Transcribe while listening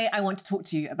Today, I want to talk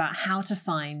to you about how to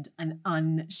find an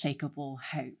unshakable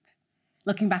hope.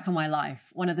 Looking back on my life,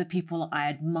 one of the people I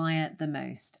admire the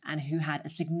most and who had a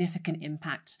significant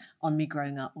impact on me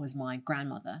growing up was my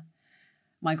grandmother.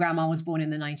 My grandma was born in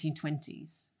the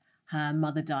 1920s. Her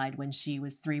mother died when she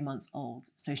was 3 months old,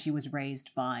 so she was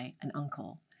raised by an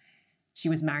uncle. She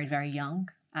was married very young,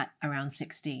 at around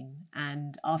 16,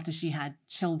 and after she had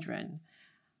children,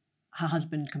 her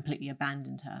husband completely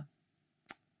abandoned her.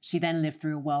 She then lived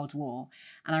through a world war,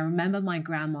 and I remember my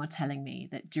grandma telling me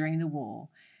that during the war,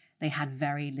 they had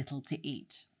very little to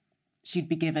eat. She'd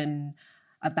be given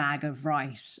a bag of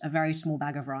rice, a very small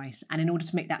bag of rice, and in order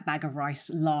to make that bag of rice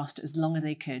last as long as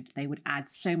they could, they would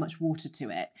add so much water to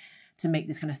it to make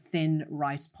this kind of thin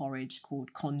rice porridge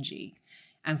called congee.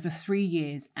 And for 3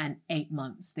 years and 8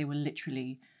 months, they were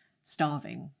literally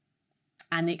starving.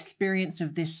 And the experience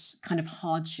of this kind of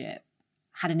hardship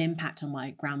had an impact on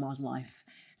my grandma's life.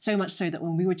 So much so that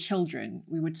when we were children,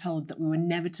 we were told that we were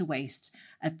never to waste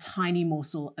a tiny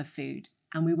morsel of food,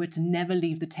 and we were to never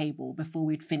leave the table before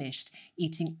we'd finished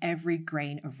eating every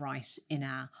grain of rice in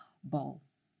our bowl.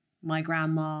 My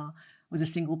grandma was a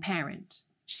single parent.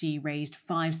 She raised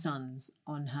 5 sons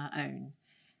on her own,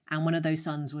 and one of those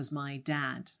sons was my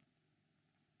dad.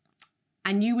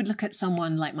 And you would look at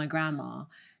someone like my grandma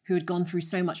who had gone through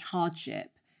so much hardship,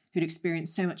 who'd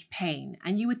experienced so much pain,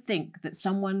 and you would think that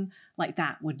someone like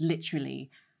that would literally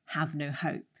have no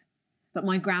hope. But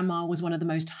my grandma was one of the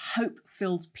most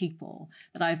hope-filled people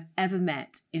that I've ever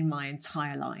met in my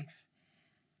entire life.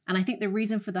 And I think the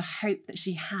reason for the hope that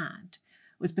she had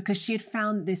was because she had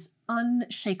found this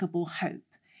unshakable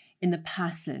hope in the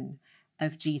person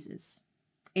of Jesus.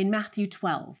 In Matthew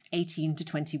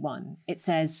 12:18-21, it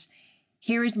says,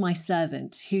 "Here is my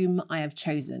servant, whom I have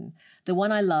chosen, the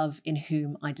one I love, in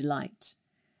whom I delight.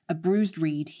 A bruised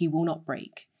reed he will not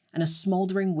break, and a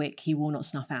smouldering wick he will not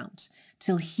snuff out,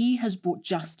 till he has brought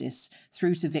justice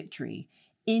through to victory.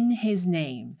 In his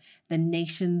name, the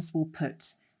nations will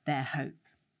put their hope."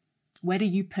 Where do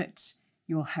you put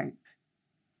your hope?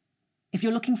 If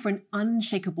you're looking for an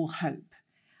unshakable hope,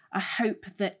 a hope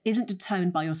that isn't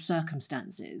determined by your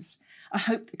circumstances, a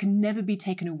hope that can never be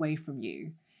taken away from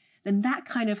you, then that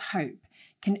kind of hope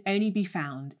can only be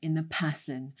found in the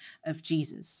person of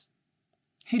Jesus.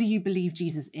 Who do you believe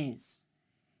Jesus is?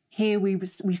 Here we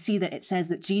see that it says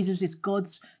that Jesus is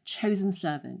God's chosen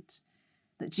servant,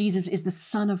 that Jesus is the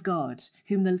Son of God,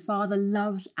 whom the Father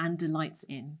loves and delights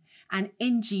in. And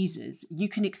in Jesus, you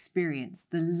can experience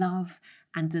the love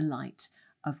and delight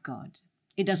of God.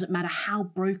 It doesn't matter how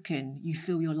broken you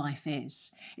feel your life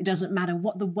is. It doesn't matter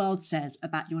what the world says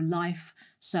about your life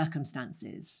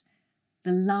circumstances.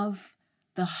 The love,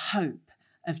 the hope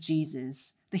of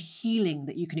Jesus, the healing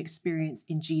that you can experience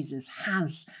in Jesus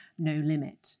has no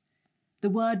limit. The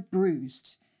word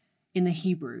bruised in the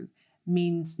Hebrew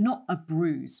means not a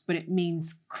bruise, but it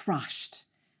means crushed.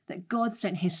 That God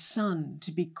sent his Son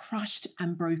to be crushed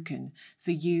and broken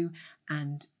for you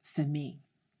and for me.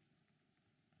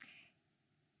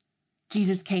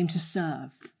 Jesus came to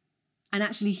serve, and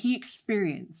actually he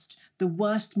experienced the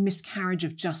worst miscarriage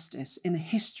of justice in the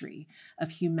history of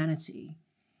humanity.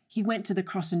 He went to the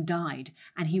cross and died,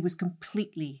 and he was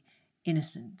completely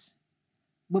innocent.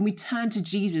 When we turn to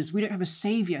Jesus, we don't have a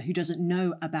savior who doesn't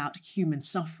know about human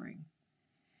suffering.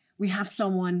 We have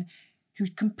someone who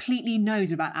completely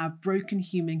knows about our broken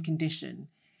human condition,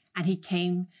 and he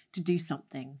came to do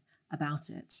something about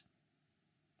it.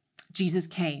 Jesus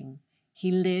came,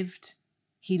 he lived,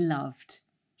 he loved,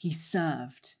 he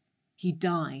served, he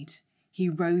died, he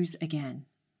rose again.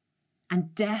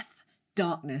 And death,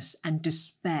 darkness, and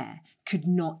despair could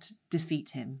not defeat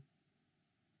him.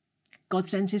 God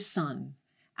sends his Son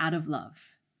out of love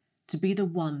to be the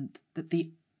one that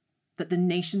the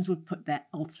nations would put their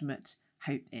ultimate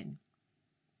hope in.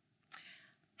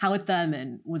 Howard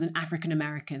Thurman was an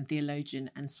African-American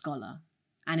theologian and scholar.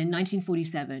 And in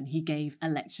 1947, he gave a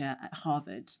lecture at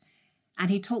Harvard. And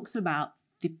he talks about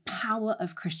the power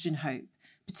of Christian hope,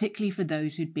 particularly for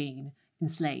those who'd been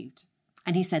enslaved.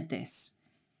 And he said this: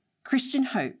 "Christian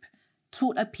hope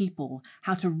taught a people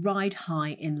how to ride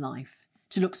high in life,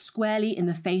 to look squarely in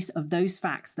the face of those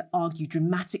facts that argue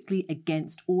dramatically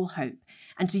against all hope,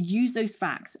 and to use those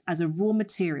facts as a raw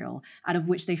material out of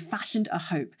which they fashioned a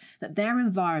hope that their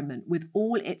environment, with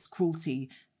all its cruelty,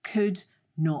 could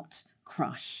not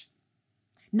crush.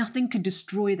 Nothing could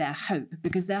destroy their hope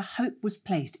because their hope was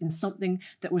placed in something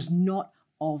that was not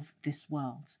of this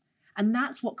world." And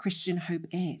that's what Christian hope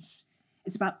is.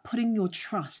 It's about putting your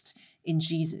trust in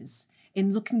Jesus,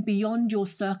 in looking beyond your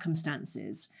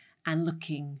circumstances and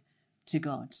looking to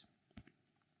God.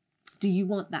 Do you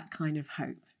want that kind of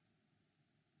hope?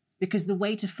 because the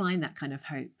way to find that kind of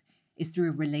hope is through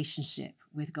a relationship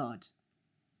with God.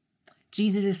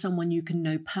 Jesus is someone you can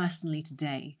know personally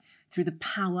today through the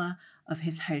power of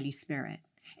his Holy Spirit.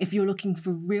 If you're looking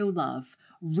for real love,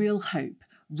 real hope,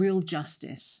 real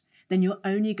justice, then you're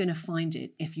only going to find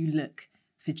it if you look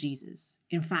for Jesus.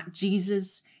 In fact,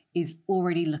 Jesus is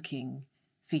already looking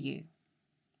for you.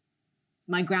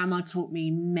 My grandma taught me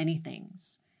many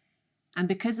things. And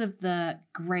because of the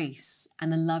grace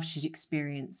and the love she's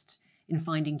experienced in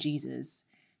finding Jesus,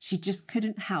 she just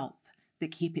couldn't help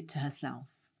but keep it to herself.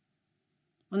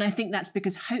 And I think that's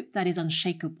because hope that is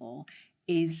unshakable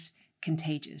is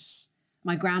contagious.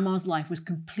 My grandma's life was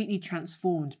completely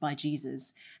transformed by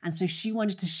Jesus, and so she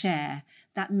wanted to share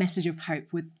that message of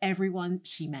hope with everyone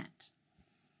she met.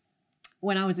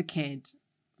 When I was a kid,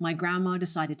 my grandma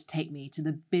decided to take me to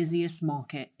the busiest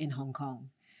market in Hong Kong.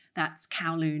 That's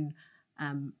Kowloon,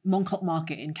 Mong Kok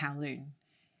Market in Kowloon.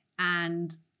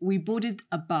 And we boarded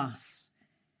a bus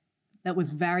that was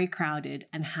very crowded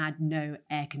and had no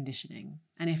air conditioning.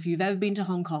 And if you've ever been to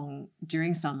Hong Kong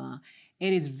during summer,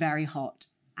 it is very hot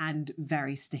and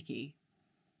very sticky.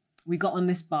 We got on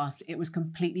this bus, it was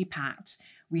completely packed.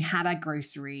 We had our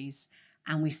groceries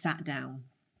and we sat down.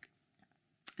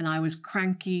 And I was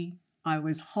cranky, I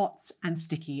was hot and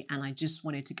sticky, and I just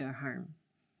wanted to go home.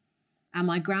 And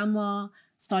my grandma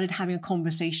started having a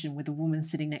conversation with a woman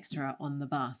sitting next to her on the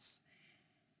bus.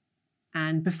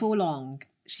 And before long,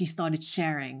 she started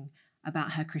sharing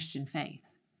about her Christian faith.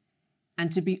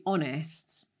 And to be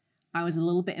honest, I was a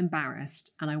little bit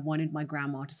embarrassed and I wanted my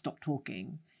grandma to stop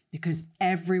talking because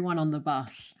everyone on the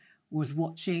bus was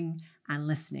watching and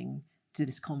listening to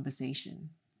this conversation.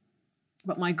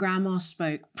 But my grandma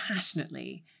spoke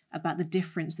passionately about the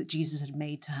difference that Jesus had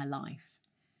made to her life,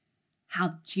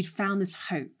 how she'd found this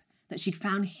hope, that she'd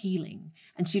found healing,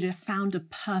 and she'd found a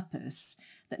purpose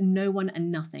that no one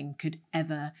and nothing could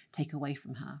ever take away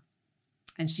from her.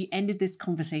 And she ended this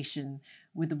conversation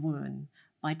with the woman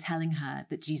by telling her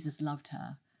that Jesus loved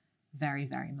her very,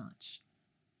 very much.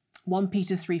 1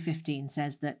 Peter 3:15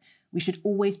 says that we should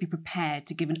always be prepared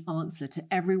to give an answer to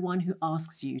everyone who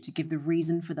asks you to give the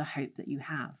reason for the hope that you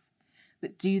have,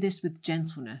 but do this with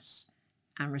gentleness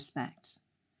and respect.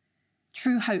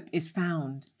 True hope is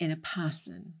found in a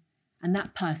person, and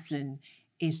that person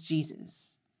is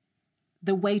Jesus.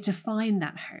 The way to find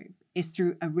that hope is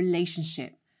through a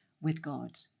relationship with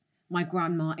God. My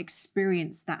grandma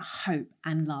experienced that hope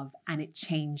and love, and it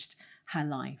changed her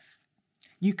life.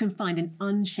 You can find an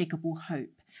unshakable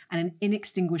hope and an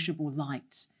inextinguishable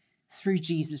light through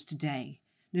Jesus today,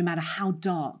 no matter how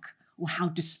dark or how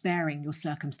despairing your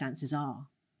circumstances are.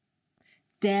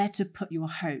 Dare to put your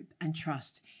hope and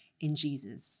trust in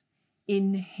Jesus.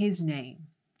 In his name,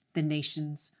 the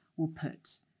nations will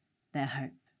put their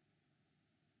hope.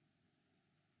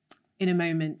 In a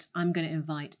moment, I'm going to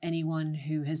invite anyone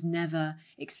who has never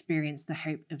experienced the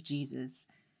hope of Jesus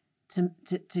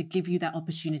to give you that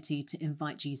opportunity to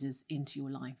invite Jesus into your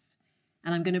life.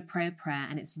 And I'm going to pray a prayer,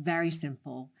 and it's very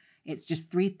simple. It's just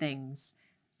 3 things: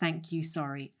 thank you,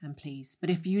 sorry, and please. But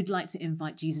if you'd like to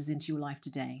invite Jesus into your life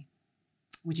today,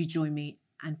 would you join me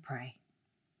and pray?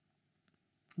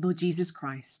 Lord Jesus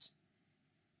Christ,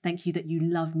 thank you that you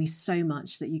love me so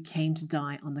much that you came to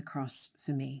die on the cross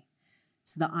for me,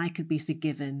 so that I could be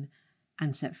forgiven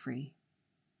and set free.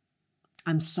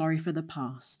 I'm sorry for the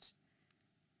past.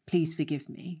 Please forgive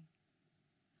me.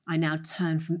 I now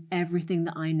turn from everything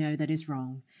that I know that is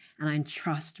wrong, and I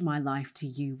entrust my life to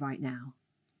you right now.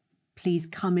 Please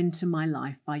come into my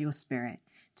life by your Spirit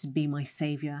to be my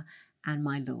Saviour and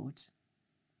my Lord.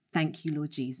 Thank you,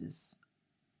 Lord Jesus.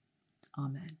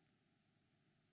 Amen.